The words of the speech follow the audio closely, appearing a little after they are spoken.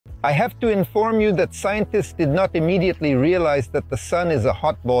I have to inform you that scientists did not immediately realize that the Sun is a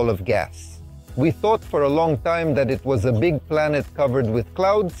hot ball of gas. We thought for a long time that it was a big planet covered with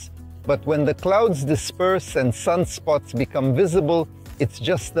clouds, but when the clouds disperse and sunspots become visible, it's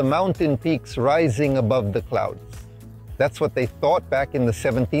just the mountain peaks rising above the clouds. That's what they thought back in the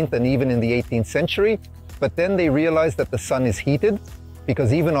 17th and even in the 18th century, but then they realized that the Sun is heated,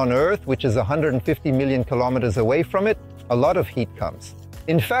 because even on Earth, which is 150 million kilometers away from it, a lot of heat comes.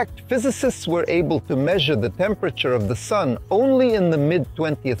 In fact, physicists were able to measure the temperature of the Sun only in the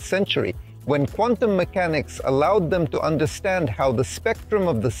mid-20th century, when quantum mechanics allowed them to understand how the spectrum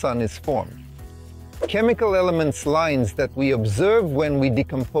of the Sun is formed. Chemical elements lines that we observe when we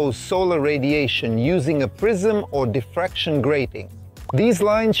decompose solar radiation using a prism or diffraction grating. These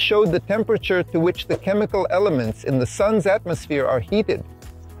lines showed the temperature to which the chemical elements in the Sun's atmosphere are heated,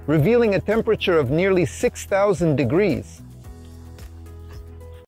 revealing a temperature of nearly 6,000 degrees.